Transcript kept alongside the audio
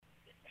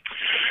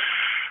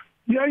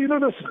Yeah,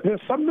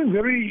 there's something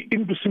very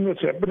interesting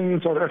that's happening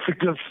in South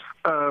Africa's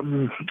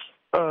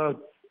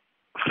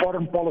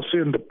foreign policy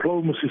and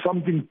diplomacy,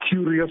 something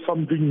curious,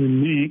 something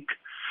unique,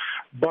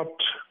 but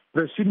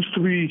there seems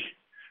to be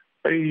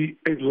a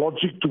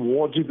logic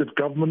towards it that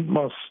government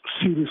must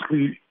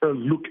seriously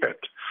look at.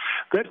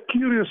 That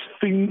curious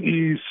thing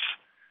is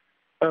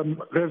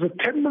there's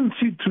a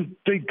tendency to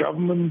take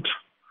government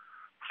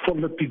for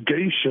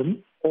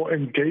litigation or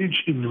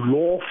engage in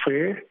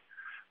lawfare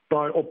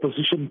by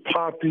opposition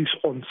parties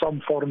on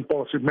some foreign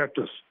policy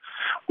matters.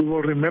 We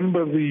will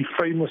remember the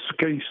famous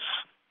case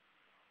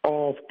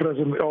of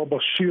President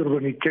al-Bashir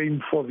when he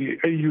came for the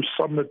AU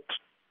summit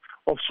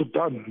of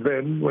Sudan,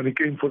 when he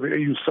came for the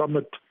AU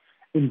summit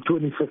in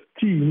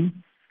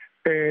 2015,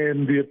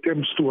 and the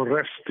attempts to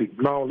arrest him.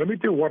 Now, let me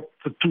tell you what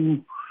the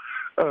two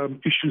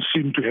issues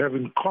seem to have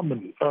in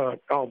common,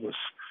 Elvis.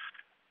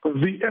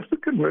 The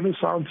African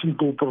Renaissance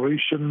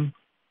Incorporation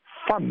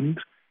Fund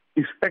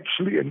is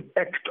actually an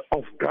act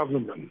of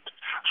government.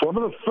 So one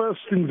of the first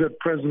things that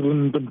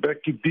President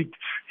Mbeki did,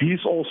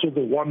 he's also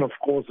the one, of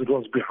course, that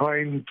was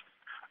behind,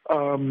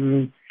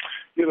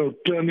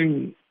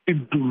 turning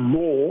into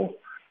law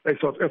a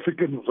South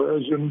African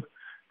version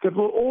that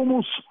will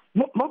almost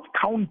not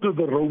counter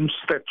the Rome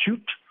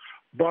Statute,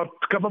 but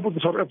come up with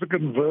a South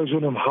African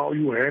version on how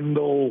you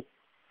handle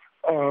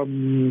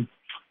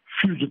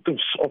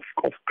fugitives of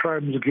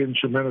crimes against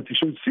humanity.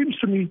 So it seems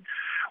to me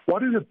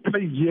what is at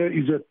play here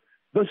is that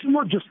this is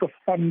not just a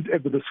fund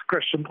at the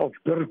discretion of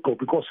DIRCO,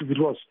 because if it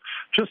was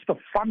just a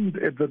fund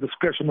at the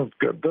discretion of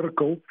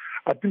DIRCO,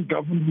 I think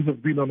government would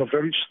have been on a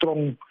very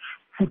strong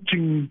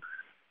footing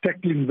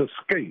tackling this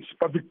case.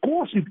 But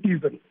because it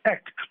is an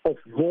act of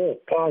law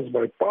passed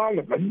by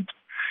Parliament,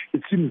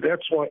 it seems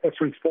that's why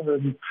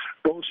AfriForum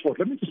goes for it.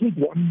 Let me just make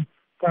one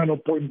final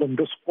point on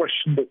this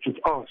question that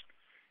you've asked.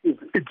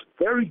 It's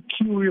very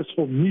curious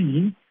for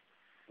me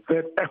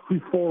that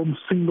AfriForum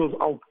singles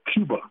out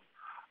Cuba.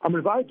 I mean,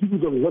 if I give you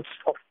the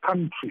list of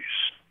countries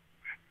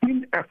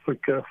in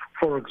Africa,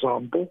 for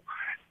example,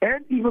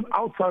 and even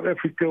outside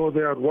Africa, where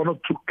there are one or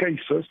two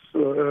cases,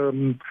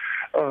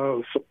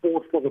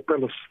 support for the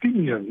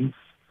Palestinians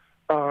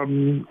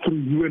through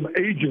UN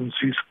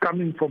agencies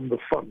coming from the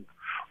fund.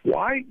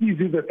 Why is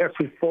it that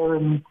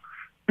AfriForum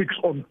picks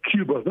on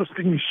Cuba? This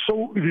thing is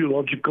so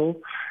ideological,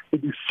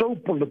 it is so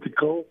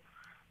political,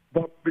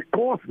 but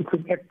because it's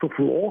an act of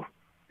law,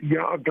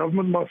 our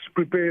government must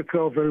prepare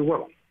itself very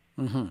well.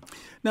 Mm-hmm.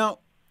 Now,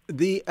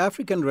 the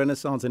African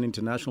Renaissance and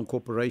International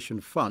Cooperation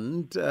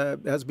Fund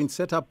has been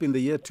set up in the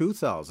year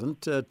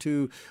 2000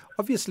 to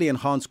obviously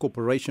enhance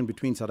cooperation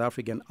between South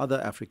Africa and other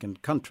African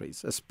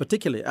countries,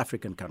 particularly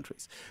African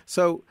countries.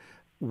 So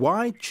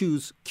why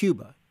choose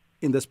Cuba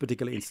in this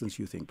particular instance,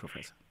 you think,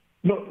 Professor?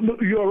 No,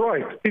 you're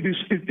right. It is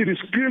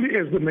clearly,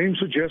 as the name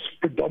suggests,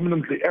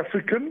 predominantly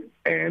African,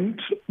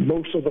 and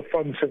most of the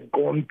funds have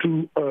gone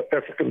to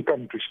African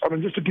countries. I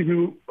mean, just to give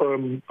you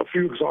a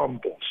few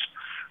examples,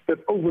 that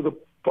over the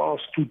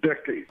past 2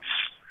 decades,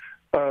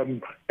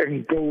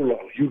 Angola,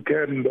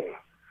 Uganda,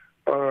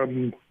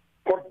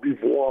 Cote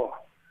d'Ivoire,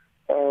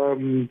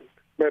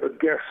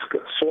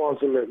 Madagascar,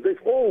 Swaziland,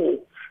 they've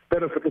all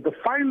benefited. The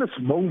finest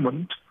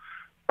moment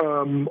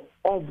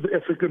of the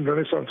African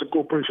Renaissance and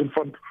Cooperation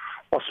Fund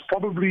was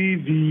probably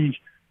the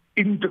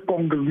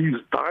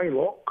inter-Congolese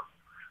dialogue,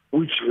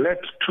 which led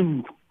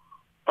to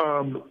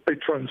a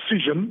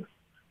transition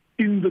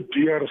in the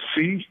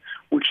DRC,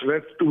 which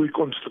led to a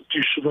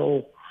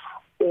constitutional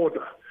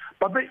order.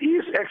 But there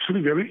is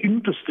actually very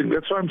interesting,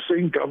 that's why I'm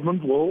saying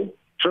government will,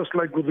 just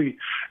like with the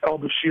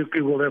al-Bashir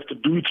case, will have to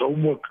do its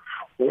homework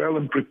well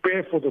and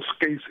prepare for this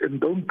case and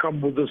don't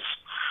come with this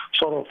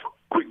sort of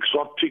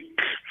quixotic,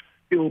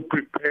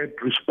 ill-prepared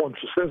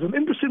responses. There's an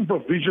interesting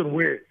provision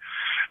where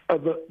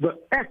the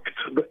act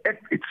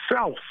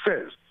itself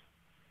says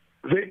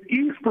there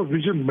is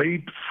provision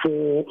made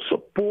for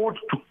support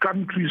to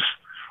countries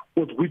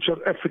with which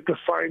Africa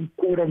signed,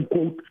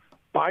 quote-unquote,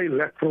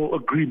 bilateral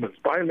agreements.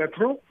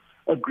 Bilateral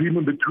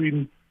agreement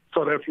between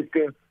South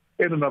Africa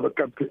and another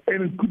country.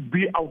 And it could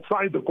be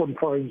outside the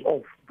confines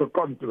of the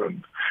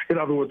continent. In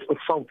other words, a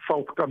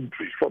South-South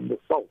country from the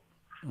South.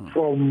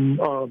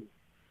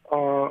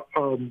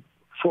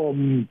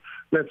 From,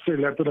 let's say,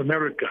 Latin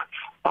America.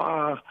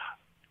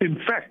 In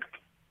fact,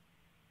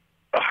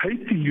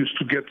 Haiti used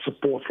to get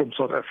support from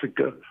South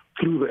Africa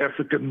through the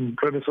African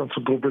Renaissance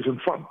and Cooperation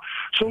Fund.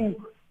 So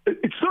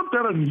it's not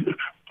that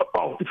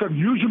it's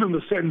unusual in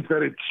the sense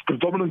that it's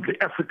predominantly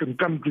African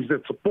countries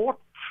that support,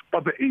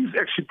 but there is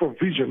actually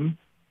provision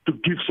to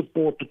give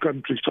support to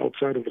countries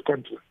outside of the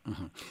continent.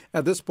 Mm-hmm.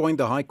 At this point,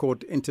 the High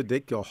Court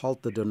interdict or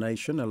halt the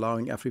donation,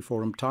 allowing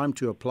AfriForum time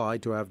to apply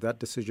to have that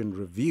decision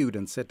reviewed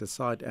and set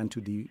aside and to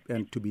be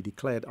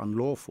declared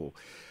unlawful.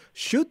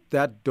 Should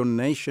that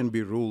donation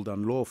be ruled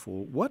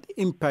unlawful, what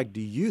impact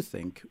do you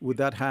think would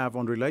that have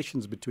on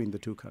relations between the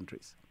two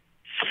countries?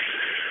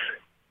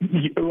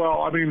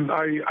 Well, I mean,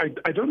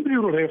 I don't think it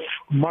will have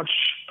much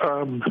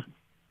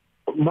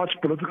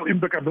political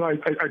impact. I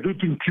mean, I do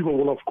think Cuba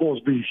will, of course,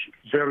 be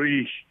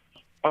very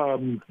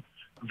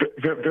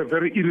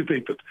very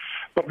irritated.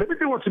 But let me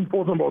tell you what's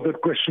important about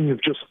that question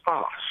you've just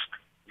asked.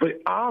 They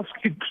ask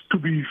it to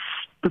be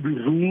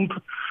ruled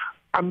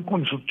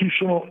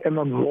unconstitutional and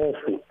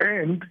unlawful.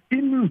 And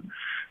in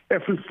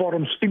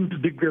AfriForum's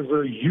interdict, there's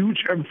a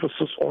huge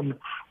emphasis on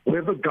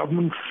whether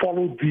government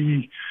followed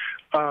the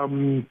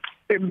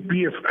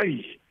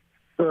MPFA,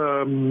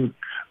 the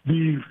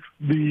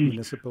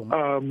Municipal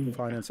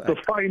Finance Act.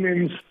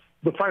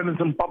 the Finance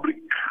and Public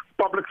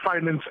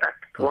Finance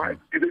Act, right?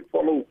 Did they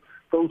follow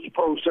those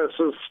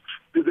processes?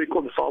 Did they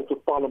consult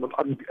with Parliament?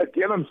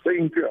 Again, I'm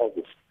saying to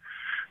Elvis,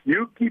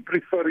 you keep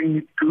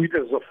referring to it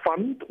as a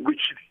fund,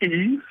 which it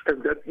is,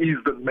 and that is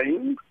the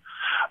name,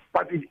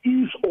 but it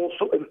is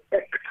also an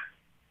act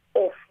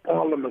of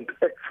Parliament,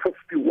 Act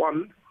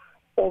 51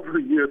 of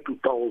the year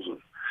 2000.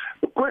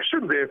 The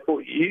question,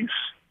 therefore, is,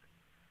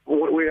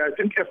 where I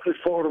think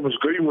AfriForum is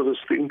going with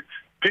this thing,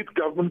 did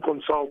government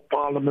consult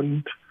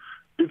Parliament?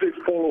 Did they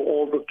follow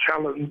all the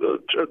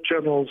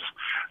channels?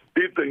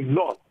 Did they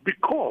not?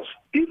 Because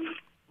if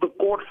the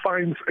court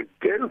finds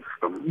against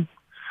them,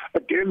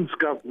 against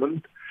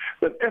government,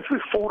 that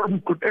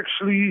AfriForum could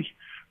actually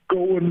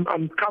go and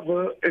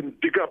uncover and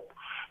dig up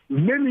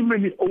many,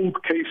 many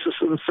old cases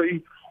and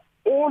say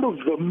all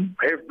of them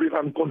have been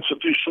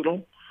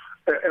unconstitutional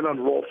and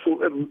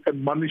unlawful,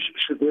 and money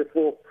should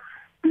therefore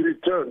be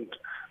returned.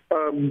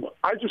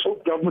 I just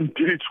hope government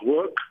did its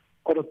work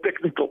on a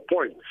technical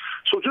point.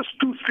 So just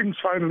two things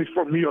finally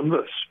from me on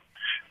this.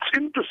 It's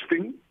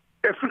interesting,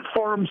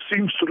 AfriForum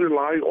seems to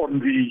rely on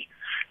the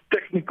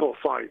technical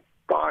side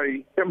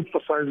by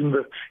emphasizing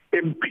the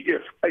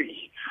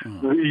MPFA,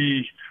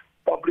 the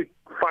Public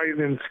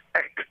Finance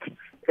Act,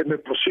 and the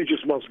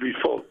procedures must be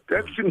followed.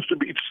 That seems to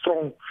be its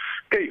strong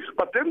case.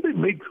 But then they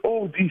make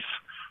all these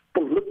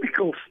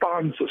political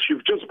stances.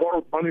 You've just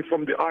borrowed money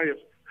from the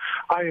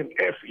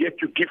IMF, yet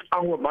you give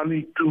our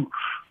money to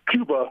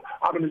Cuba.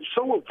 I mean, it's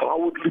so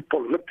avowedly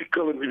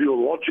political and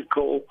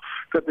ideological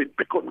that they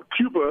pick on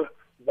Cuba.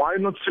 Why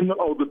not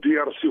single out the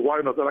DRC? Why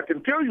not? And I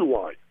can tell you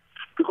why.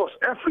 Because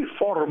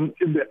AfriForum,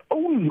 in their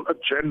own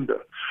agenda,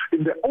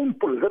 in their own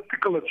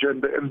political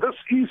agenda, and this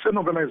is an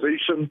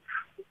organization,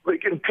 they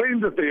can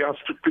claim that they are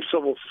strictly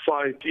civil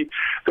society,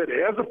 that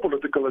has a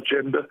political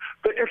agenda.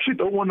 They actually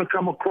don't want to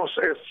come across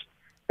as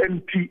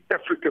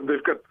anti-African.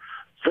 They've got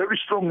very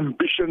strong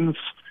ambitions,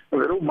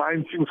 and they don't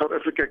mind seeing South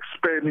Africa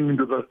expanding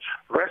into the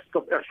rest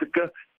of Africa,